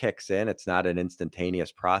insurance kicks in, it's not an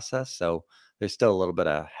instantaneous process, so there's still a little bit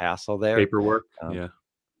of hassle there. Paperwork,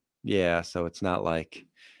 yeah. So it's not like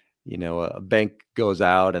a bank goes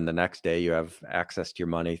out and the next day you have access to your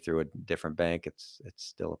money through a different bank. It's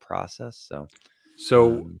still a process.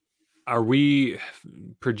 So are we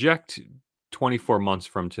project 24 months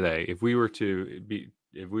from today? If we were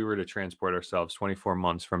to transport ourselves 24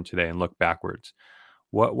 months from today and look backwards,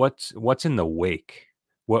 what's in the wake?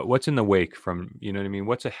 What's in the wake from, you know what I mean?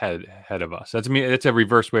 What's ahead of us? That's a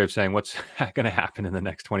reverse way of saying what's going to happen in the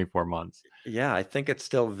next 24 months. Yeah, I think it's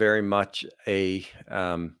still very much a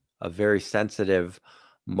very sensitive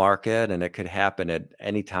market, and it could happen at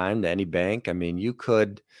any time to any bank. I mean, if you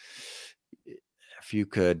could,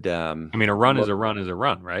 a run is a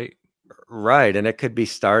run, right? Right. And it could be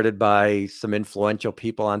started by some influential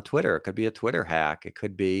people on Twitter. It could be a Twitter hack. It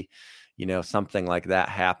could be, something like that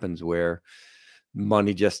happens where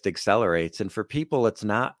money just accelerates. And for people, it's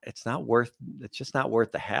just not worth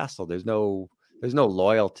the hassle. There's no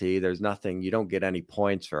loyalty. There's nothing. You don't get any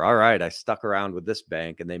points for, all right, I stuck around with this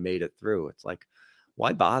bank and they made it through. It's like,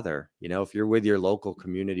 why bother? If you're with your local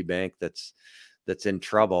community bank that's in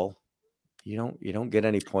trouble, you don't get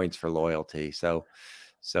any points for loyalty. So,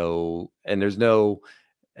 and there's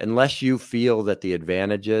unless you feel that the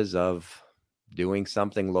advantages of doing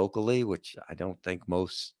something locally, which I don't think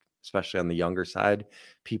most, especially on the younger side,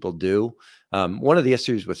 people do. One of the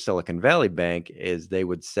issues with Silicon Valley Bank is they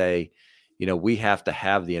would say, we have to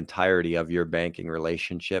have the entirety of your banking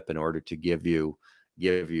relationship in order to give you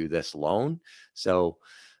this loan. So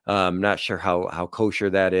I'm not sure how kosher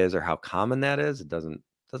that is or how common that is. It doesn't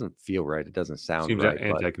feel right. It doesn't sound Seems right.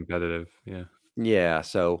 Anti-competitive. Yeah. Yeah.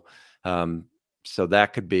 So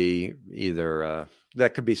that could be either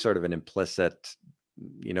that could be sort of an implicit,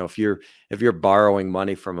 if you're borrowing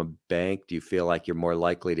money from a bank, do you feel like you're more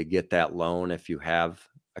likely to get that loan if you have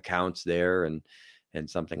accounts there and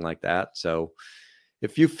something like that? So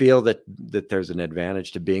if you feel that there's an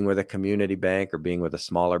advantage to being with a community bank or being with a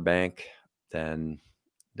smaller bank, then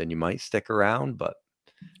you might stick around. But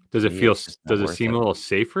does it seem a little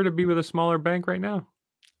safer to be with a smaller bank right now?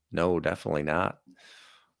 No, definitely not.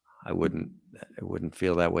 It wouldn't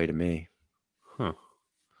feel that way to me. Huh.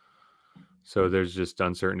 So there's just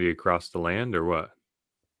uncertainty across the land, or what?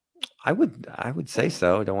 I would say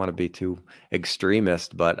so. I don't want to be too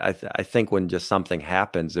extremist, but I think when just something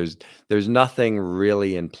happens, there's nothing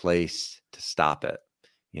really in place to stop it.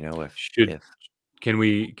 Can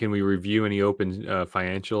we review any open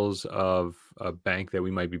financials of a bank that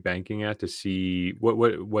we might be banking at to see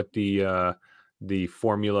what the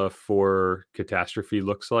formula for catastrophe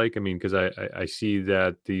looks like? I mean, because I see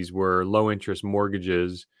that these were low interest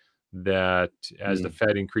mortgages that as the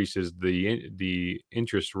Fed increases the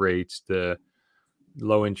interest rates, the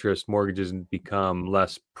low interest mortgages become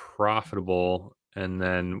less profitable, and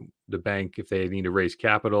then the bank, if they need to raise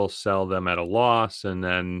capital, sell them at a loss, and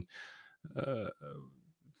then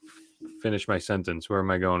finish my sentence. Where am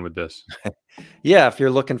I going with this? Yeah, if you're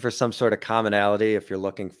looking for some sort of commonality, if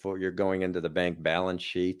you're going into the bank balance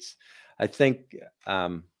sheets, I think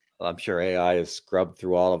I'm sure AI has scrubbed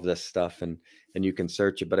through all of this stuff and you can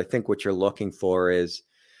search it. But I think what you're looking for is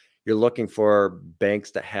you're looking for banks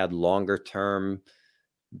that had longer term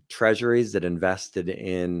treasuries that invested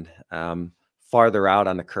in farther out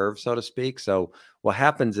on the curve, so to speak. So what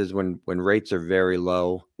happens is when rates are very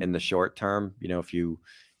low in the short term, if you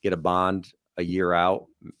get a bond a year out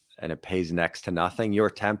and it pays next to nothing, you're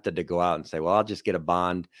tempted to go out and say, well, I'll just get a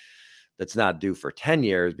bond that's not due for 10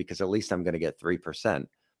 years because at least I'm going to get 3%.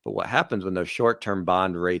 But what happens when those short-term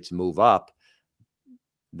bond rates move up,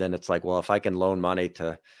 then it's like, well, if I can loan money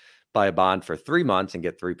to buy a bond for 3 months and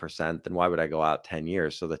get 3%, then why would I go out 10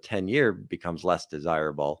 years? So the 10-year becomes less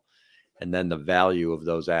desirable. And then the value of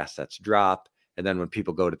those assets drop. And then when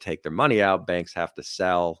people go to take their money out, banks have to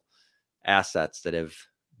sell assets that have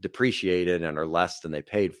depreciated and are less than they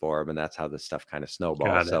paid for them. And that's how this stuff kind of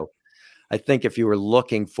snowballs. So I think if you were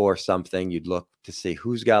looking for something, you'd look to see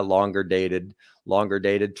who's got longer dated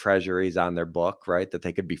treasuries on their book, right? That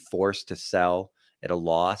they could be forced to sell at a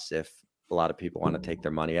loss if a lot of people want to take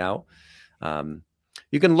their money out.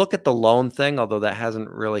 You can look at the loan thing, although that hasn't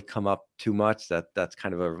really come up too much. That's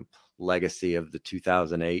kind of a legacy of the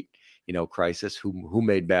 2008, crisis. Who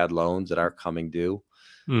made bad loans that are coming due?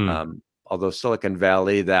 Although Silicon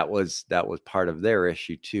Valley, that was part of their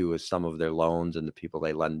issue too, is some of their loans and the people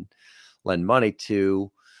they lend money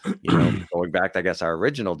to. Going back to, I guess, our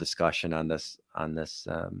original discussion on this.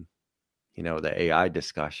 The AI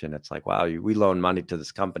discussion, it's like, wow, we loaned money to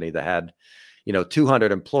this company that had,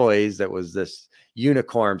 200 employees, that was this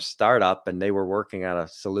unicorn startup, and they were working on a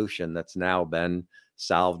solution that's now been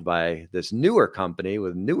solved by this newer company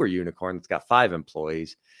with newer unicorn that's got 5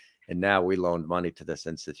 employees. And now we loaned money to this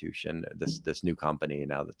institution, this new company. And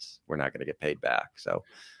now we're not going to get paid back. So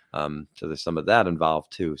there's some of that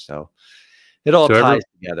involved too. So it all ties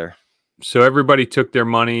together. So everybody took their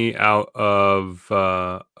money out of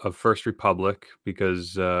First Republic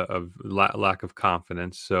because of lack of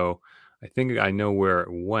confidence. So I think I know where it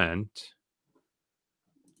went.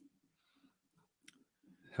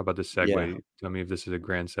 How about this segue? Yeah. Tell me if this is a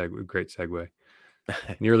great segue.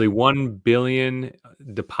 Nearly $1 billion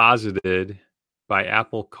deposited by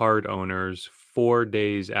Apple Card owners 4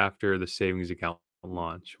 days after the savings account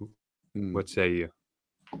launch. What say you?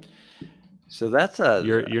 So that's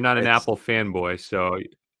you're not an Apple fanboy, so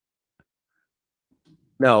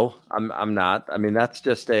no, I'm not. I mean, that's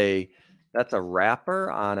a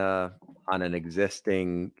wrapper on an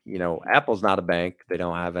existing, Apple's not a bank. They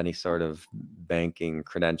don't have any sort of banking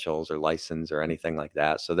credentials or license or anything like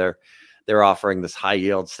that. So they're offering this high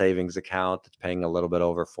yield savings account that's paying a little bit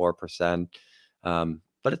over 4%.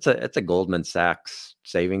 But it's a Goldman Sachs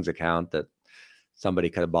savings account that somebody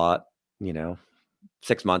could have bought,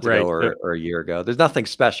 6 months ago or a year ago. There's nothing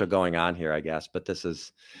special going on here, I guess, but this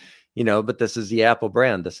is the Apple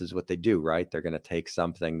brand. This is what they do, right? They're going to take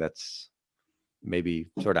something that's maybe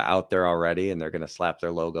sort of out there already, and they're going to slap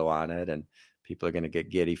their logo on it, and people are going to get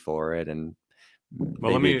giddy for it. And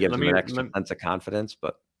maybe it gives them an extra sense of confidence,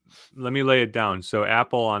 but let me lay it down. So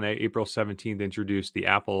Apple on April 17th introduced the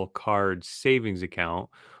Apple Card savings account,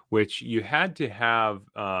 which you had to have.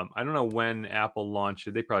 I don't know when Apple launched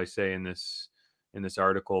it. They probably say in this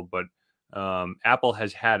article, but Apple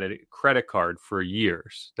has had a credit card for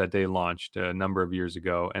years that they launched a number of years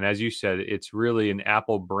ago. And as you said, it's really an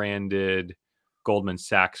Apple branded Goldman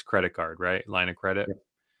Sachs credit card, right? Line of credit. Yep.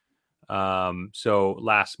 So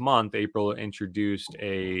last month, April introduced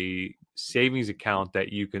a savings account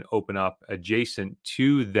that you can open up adjacent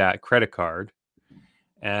to that credit card.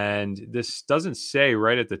 And this doesn't say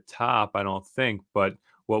right at the top, I don't think, but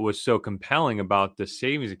what was so compelling about the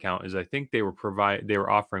savings account is I think they were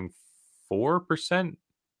offering 4%.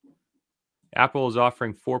 Apple is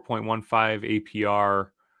offering 4.15 APR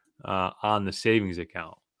on the savings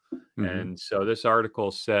account. Mm-hmm. And so this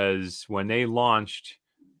article says when they launched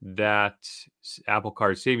that Apple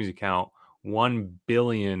Card savings account, 1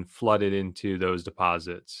 billion flooded into those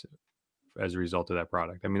deposits as a result of that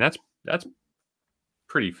product. I mean, that's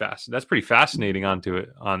pretty fast. That's pretty fascinating on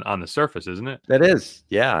the surface, isn't it? That is.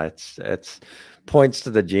 Yeah. It's points to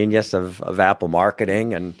the genius of Apple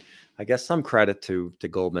marketing, and I guess some credit to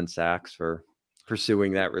Goldman Sachs for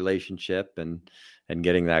pursuing that relationship and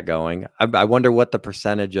getting that going. I wonder what the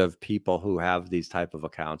percentage of people who have these type of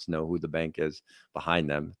accounts know who the bank is behind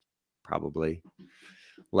them. Probably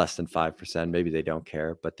less than 5%. Maybe they don't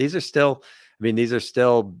care, but these are still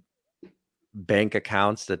bank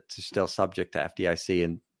accounts that are still subject to FDIC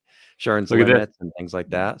and insurance limits and things like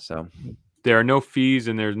that. So there are no fees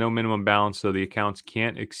and there's no minimum balance, so the accounts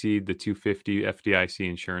can't exceed the $250 FDIC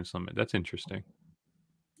insurance limit. That's interesting.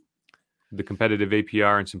 The competitive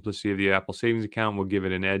APR and simplicity of the Apple savings account will give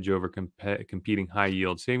it an edge over competing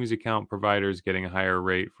high-yield savings account providers. Getting a higher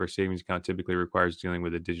rate for a savings account typically requires dealing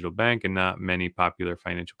with a digital bank, and not many popular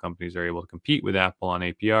financial companies are able to compete with Apple on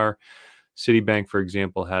APR. Citibank, for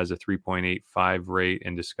example, has a 3.85 rate,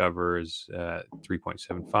 and Discover is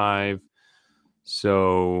 3.75.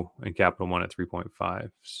 So, and Capital One at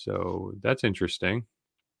 3.5. So that's interesting.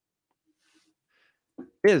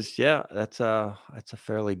 It is, yeah. That's a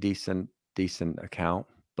fairly decent account,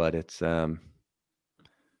 but it's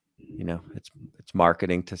it's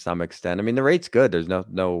marketing to some extent. I mean, the rate's good. There's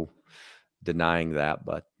no denying that,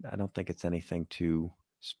 but I don't think it's anything too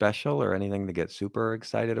special or anything to get super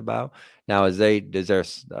excited about. Now, is there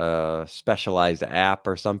a specialized app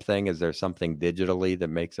or something? Is there something digitally that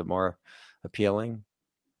makes it more appealing?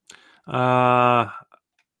 I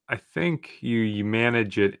think you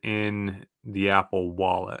manage it in the Apple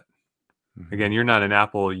Wallet. Again, Mhm. you're not an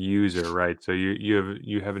Apple user, right? So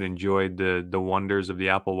you haven't enjoyed the wonders of the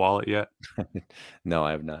Apple Wallet yet. No,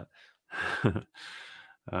 I have not.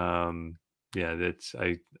 um, yeah,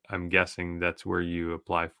 I'm guessing that's where you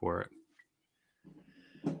apply for it.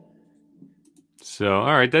 So,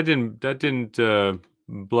 all right, that didn't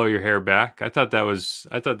blow your hair back. I thought that was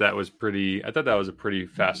a pretty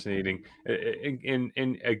fascinating,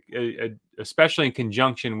 especially in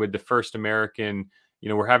conjunction with the first American.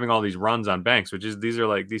 We're having all these runs on banks,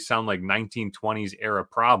 these sound like 1920s era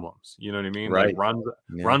problems. You know what I mean? Like Right.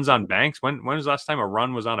 Yeah. runs on banks. When was the last time a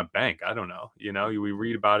run was on a bank? I don't know. We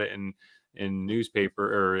read about it in newspaper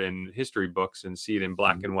or in history books and see it in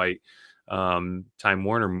black Mhm. and white Time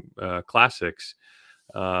Warner classics.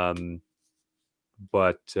 Um,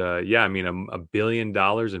 but yeah, I mean, $1 billion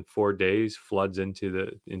in 4 days floods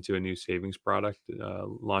into a new savings product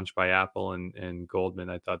launched by Apple and Goldman.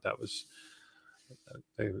 I thought that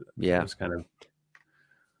Yeah. was kind of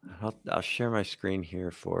I'll share my screen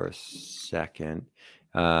here for a second.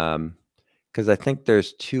 Because I think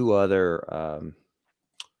there's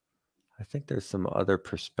I think there's some other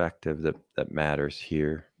perspective that matters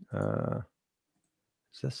here.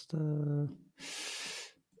 Is this the?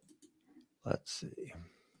 Let's see.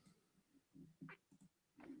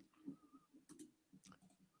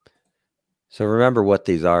 So remember what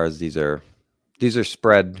these are is these are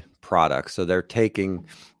spread products. So they're taking,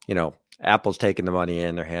 Apple's taking the money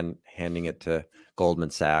in, they're handing it to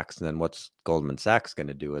Goldman Sachs, and then what's Goldman Sachs going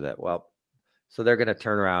to do with it? Well, so they're going to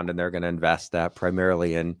turn around and they're going to invest that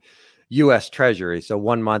primarily in U.S. Treasury. So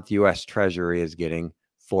 1 month U.S. Treasury is getting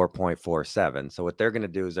 4.47. So what they're going to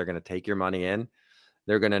do is they're going to take your money in,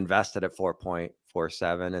 they're going to invest it at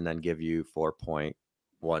 4.47, and then give you 4.15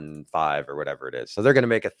 or whatever it is. So they're going to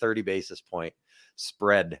make a 30 basis point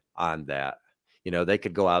spread on that. They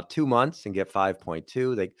could go out 2 months and get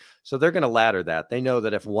 5.2. So they're going to ladder that. They know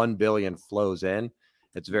that if 1 billion flows in,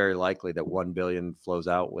 it's very likely that 1 billion flows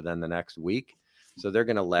out within the next week. So they're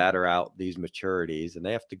going to ladder out these maturities, and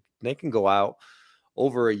they can go out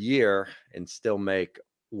over a year and still make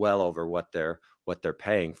well over what they're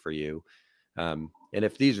paying for you. And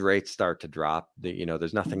if these rates start to drop,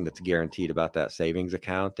 there's nothing that's guaranteed about that savings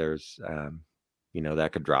account. There's, that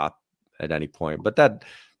could drop at any point, but that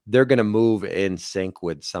they're going to move in sync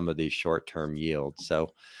with some of these short-term yields. So,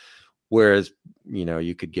 whereas,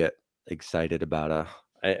 you could get excited about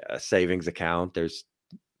a savings account, there's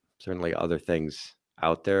certainly other things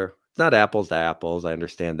out there. It's not apples to apples. I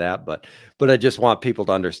understand that, but I just want people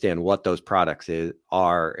to understand what those products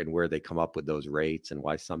are and where they come up with those rates and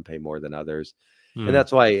why some pay more than others. And hmm.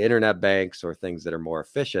 that's why internet banks or things that are more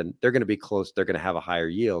efficient, they're going to be close. They're going to have a higher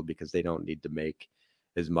yield because they don't need to make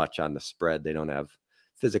as much on the spread. They don't have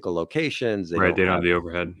physical locations. They Right. don't They don't have have the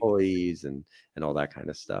overhead. employees and all that kind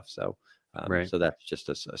of stuff. So, Right. so that's just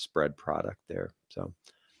a spread product there. So,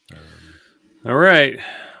 All right.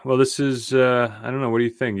 Well, this is I don't know. What do you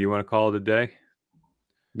think? You want to call it a day?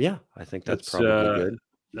 yeah, I think that's That's probably good.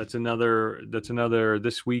 that's another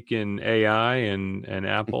this week in AI and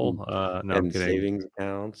Apple. No, I'm And kidding. savings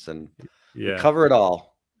accounts, and we Yeah, cover it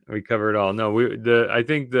all. we cover it all. No, I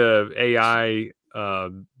think the AI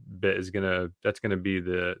bit that's gonna be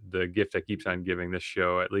the gift that keeps on giving this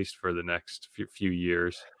show, at least for the next few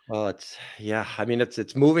years. Well, yeah, I mean,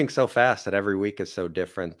 it's moving so fast that every week is so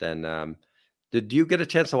different than, did you get a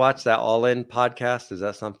chance to watch that All In podcast? Is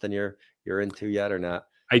that something you're into yet or not?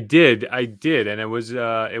 I did, and it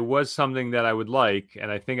was something that I would like,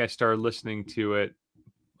 and I think I started listening to it.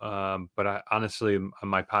 But I honestly,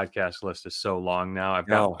 my podcast list is so long now.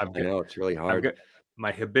 No, I know it's really I've hard. got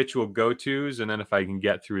my habitual go tos, and then if I can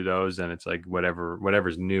get through those, then it's like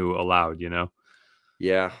whatever's new allowed.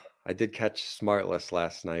 Yeah, I did catch Smartless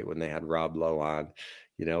last night when they had Rob Lowe on.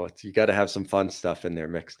 You got to have some fun stuff in there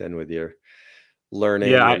mixed in with your Yeah,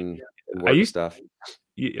 learning and I work used stuff.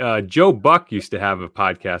 Joe Buck used to have a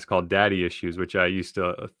podcast called Daddy Issues, which I used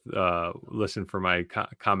to listen for my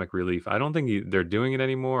comic relief. I don't think they're doing it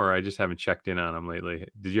anymore, or I just haven't checked in on them lately.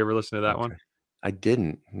 Did you ever listen to that one? Okay. I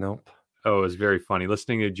didn't. Nope. Oh, it was very funny.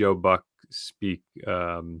 Listening to Joe Buck speak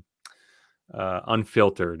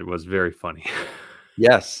unfiltered was very funny.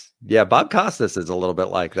 Yes. Yeah. Bob Costas is a little bit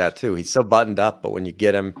like that too. He's so buttoned up, but when you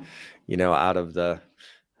get him, get him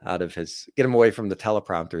away from the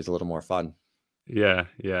teleprompter, he's a little more fun. Yeah,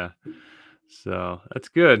 yeah. So that's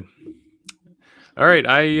good. All right,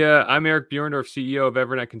 I'm Eric Bjorndorf, CEO of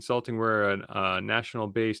Evernet Consulting. We're a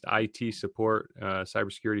national-based IT support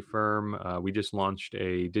cybersecurity firm. We just launched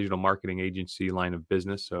a digital marketing agency line of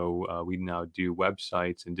business, so we now do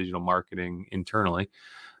websites and digital marketing internally.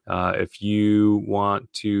 If you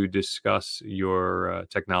want to discuss your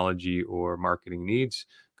technology or marketing needs,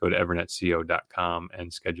 go to evernetco.com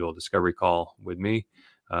and schedule a discovery call with me.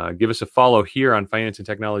 Give us a follow here on Finance and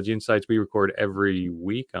Technology Insights. We record every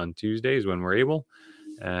week on Tuesdays when we're able.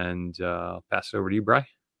 And pass it over to you, Bry.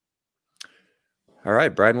 All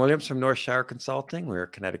right. Brian Williams from Northshire Consulting. We're a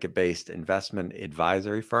Connecticut-based investment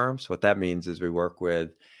advisory firm. So what that means is we work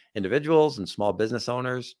with individuals and small business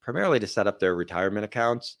owners, primarily to set up their retirement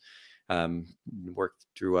accounts, work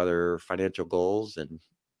through other financial goals, and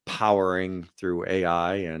powering through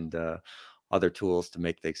AI and other tools to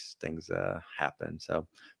make these things happen. So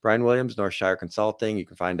Brian Williams, Northshire Consulting. You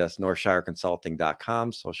can find us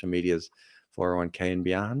northshireconsulting.com. Social medias 401k and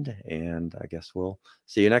beyond. And I guess we'll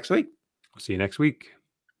see you next week. See you next week.